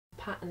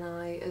Pat and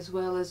I, as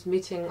well as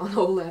meeting on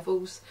all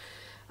levels,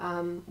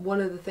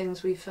 one of the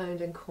things we found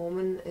in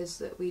common is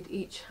that we'd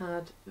each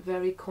had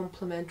very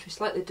complementary,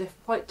 slightly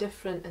quite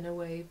different in a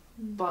way,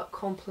 but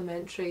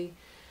complementary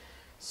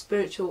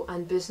spiritual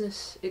and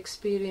business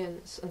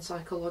experience and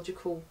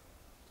psychological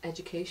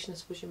education, I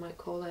suppose you might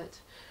call it.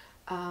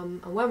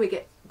 And when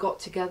we got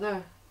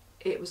together,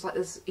 it was like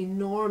this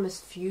enormous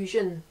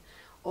fusion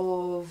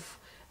of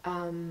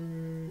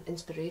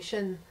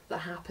inspiration that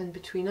happened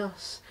between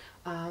us.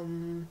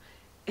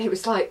 It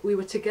was like we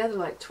were together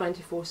like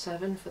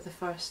 24/7 for the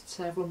first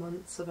several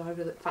months of our,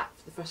 in fact,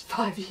 for the first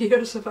 5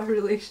 years of our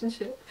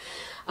relationship.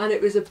 And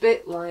it was a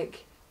bit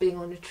like being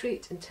on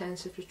retreat,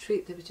 intensive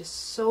retreat. There was just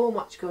so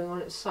much going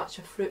on. It was such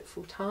a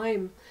fruitful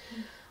time.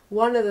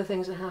 One of the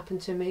things that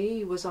happened to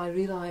me was I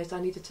realised I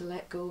needed to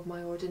let go of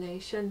my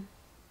ordination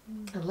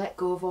and let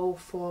go of all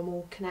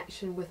formal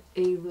connection with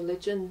a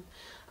religion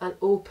and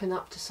open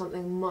up to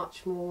something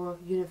much more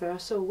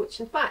universal, which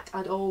in fact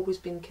I'd always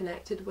been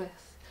connected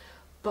with.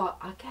 But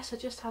I guess I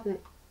just hadn't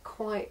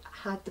quite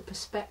had the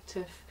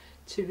perspective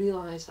to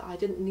realise that I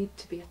didn't need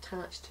to be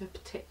attached to a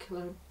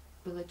particular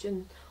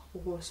religion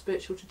or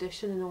spiritual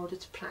tradition in order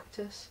to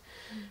practice.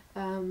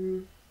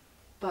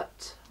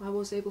 But I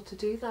was able to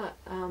do that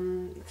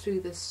through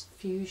this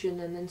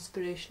fusion and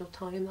inspirational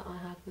time that I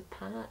had with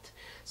Pat.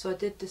 So I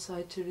did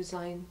decide to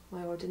resign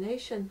my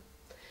ordination.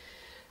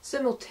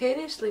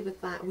 Simultaneously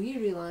with that, we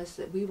realised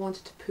that we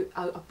wanted to put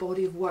out a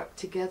body of work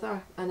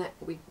together, and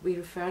we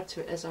referred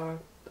to it as our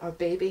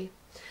baby.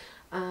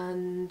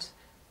 And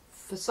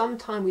for some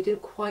time we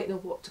didn't quite know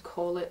what to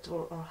call it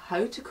or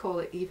how to call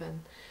it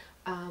even.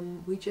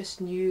 We just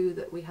knew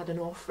that we had an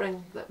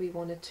offering that we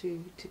wanted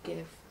to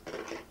give.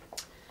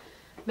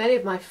 Many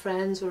of my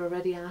friends were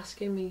already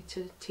asking me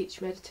to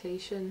teach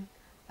meditation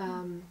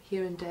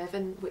here in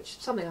Devon, which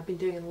is something I've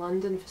been doing in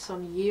London for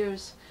some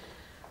years.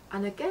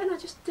 And again, I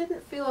just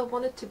didn't feel I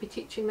wanted to be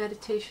teaching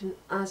meditation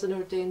as an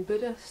ordained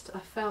Buddhist. I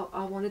felt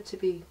I wanted to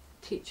be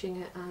teaching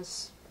it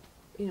as,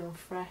 you know, a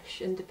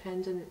fresh,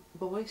 independent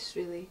voice,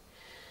 really.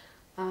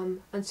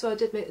 And so I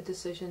did make the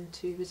decision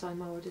to resign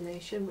my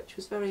ordination, which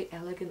was very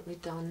elegantly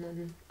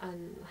done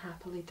and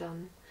happily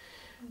done.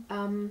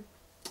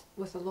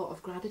 With a lot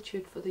of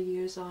gratitude for the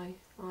years I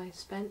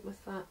spent with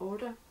that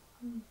order.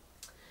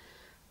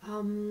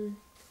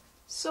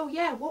 So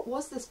yeah, what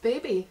was this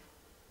baby?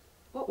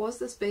 What was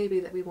this baby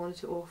that we wanted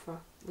to offer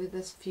with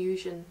this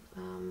fusion?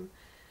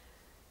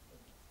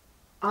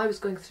 I was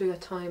going through a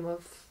time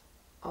of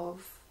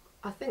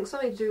I think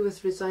something to do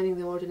with resigning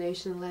the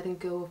ordination and letting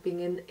go of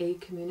being in a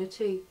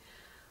community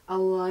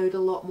allowed a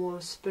lot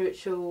more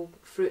spiritual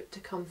fruit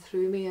to come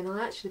through me, and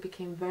I actually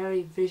became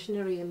very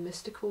visionary and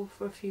mystical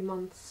for a few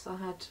months. I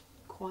had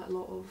quite a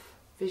lot of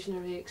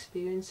visionary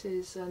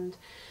experiences, and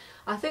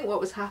I think what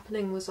was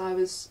happening was I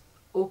was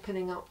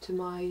opening up to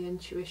my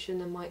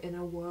intuition and my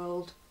inner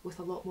world with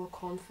a lot more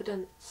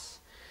confidence,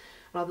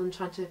 rather than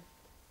trying to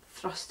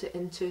thrust it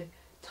into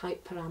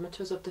tight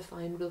parameters of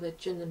defined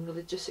religion and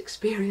religious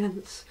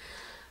experience.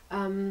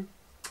 And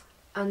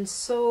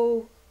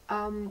so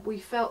we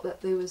felt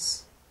that there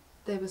was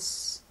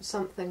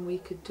something we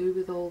could do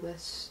with all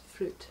this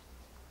fruit.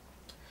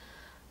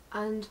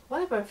 And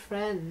one of our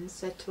friends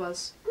said to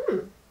us,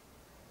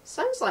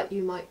 sounds like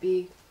you might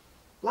be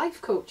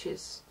life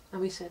coaches.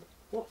 And we said,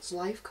 what's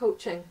life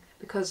coaching?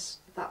 Because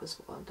that was,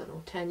 well, I don't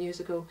know, 10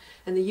 years ago.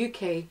 In the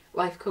UK,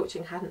 life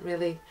coaching hadn't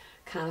really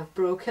kind of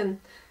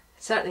broken.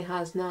 It certainly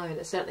has now, and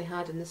it certainly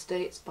had in the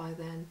States by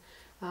then.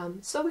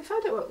 So we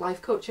found out what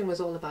life coaching was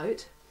all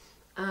about.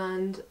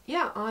 And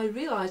yeah, I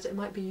realised it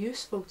might be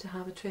useful to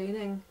have a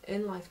training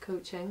in life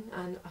coaching,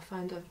 and I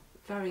found a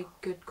very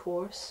good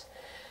course.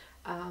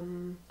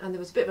 And there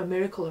was a bit of a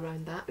miracle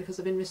around that, because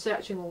I've been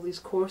researching all these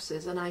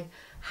courses, and I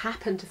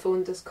happened to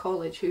phone this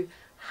college who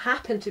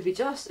happened to be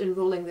just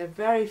enrolling their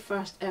very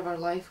first ever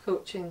life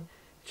coaching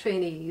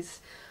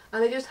trainees,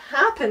 and they just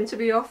happened to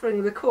be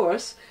offering the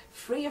course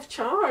free of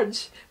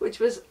charge, which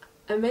was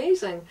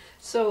amazing.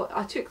 So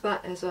I took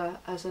that as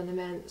an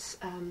immense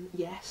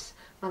yes,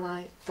 and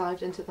I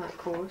dived into that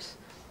course.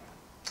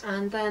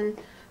 And then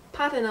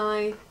Pat and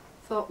I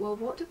thought, well,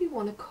 what do we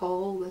want to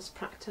call this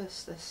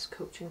practice, this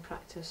coaching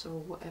practice, or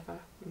whatever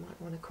you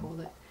might want to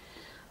call it?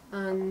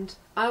 And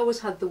I always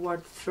had the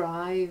word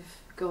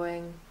thrive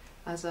going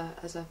as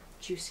a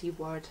juicy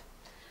word,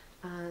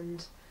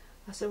 and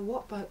I said,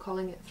 what about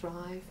calling it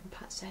Thrive? And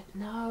Pat said,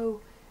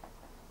 no,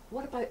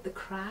 what about the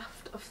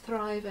craft of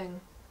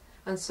thriving?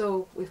 And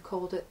so we've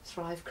called it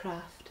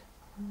Thrivecraft.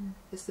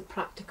 It's the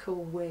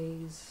practical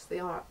ways,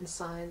 the art and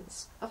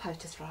science of how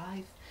to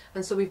thrive.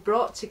 And so we've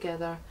brought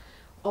together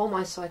all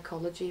my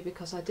psychology,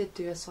 because I did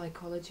do a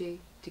psychology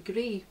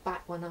degree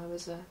back when I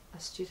was a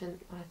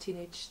student, a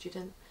teenage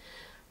student.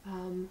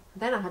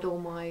 Then I had all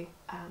my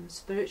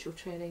spiritual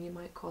training, you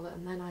might call it,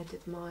 and then I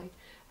did my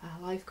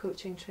life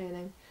coaching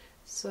training.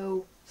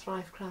 So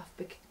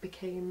Thrivecraft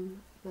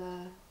became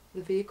the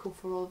vehicle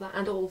for all that,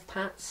 and all of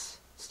Pat's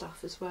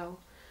stuff as well.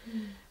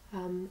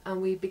 And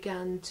I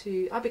began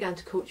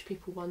to coach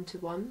people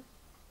one-to-one,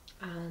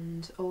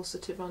 and also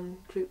to run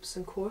groups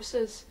and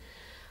courses.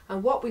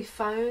 And what we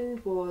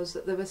found was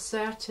that there were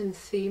certain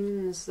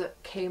themes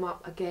that came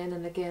up again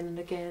and again and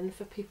again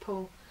for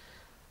people.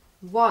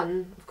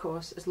 One, of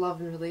course, is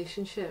love and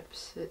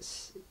relationships.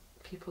 It's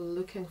people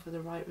looking for the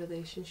right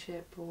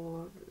relationship,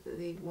 or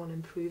they want to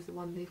improve the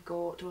one they've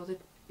got, or they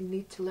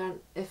need to learn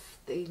if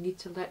they need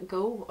to let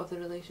go of the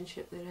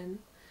relationship they're in.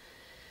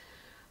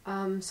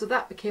 So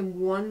that became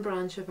one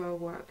branch of our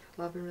work,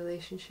 love and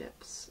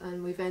relationships,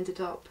 and we've ended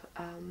up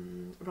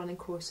running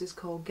courses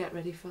called Get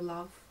Ready for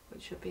Love,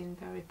 which have been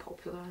very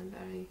popular and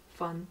very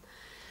fun.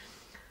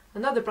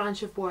 Another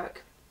branch of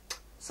work,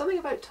 something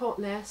about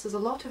taughtness. There's a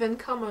lot of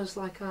incomers,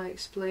 like I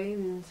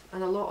explained,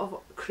 and a lot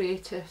of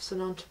creatives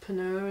and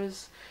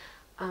entrepreneurs,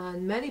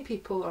 and many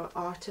people are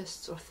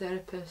artists or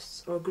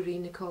therapists or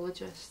green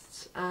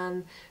ecologists,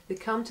 and they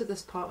come to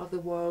this part of the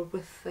world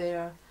with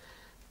their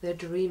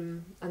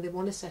dream, and they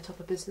want to set up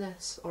a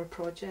business or a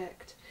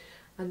project,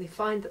 and they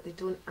find that they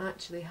don't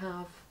actually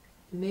have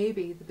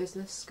maybe the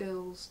business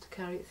skills to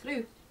carry it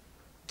through.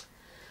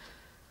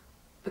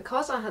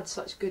 Because I had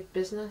such good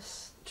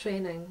business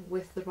training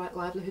with the Right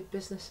Livelihood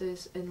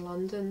businesses in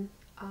London,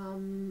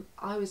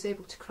 I was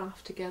able to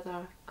craft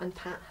together, and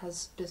Pat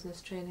has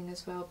business training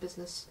as well,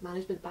 business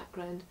management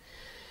background.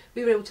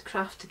 We were able to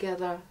craft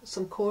together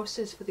some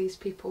courses for these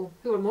people,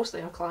 who are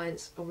mostly our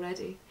clients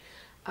already,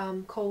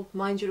 called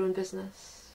Mind Your Own Business.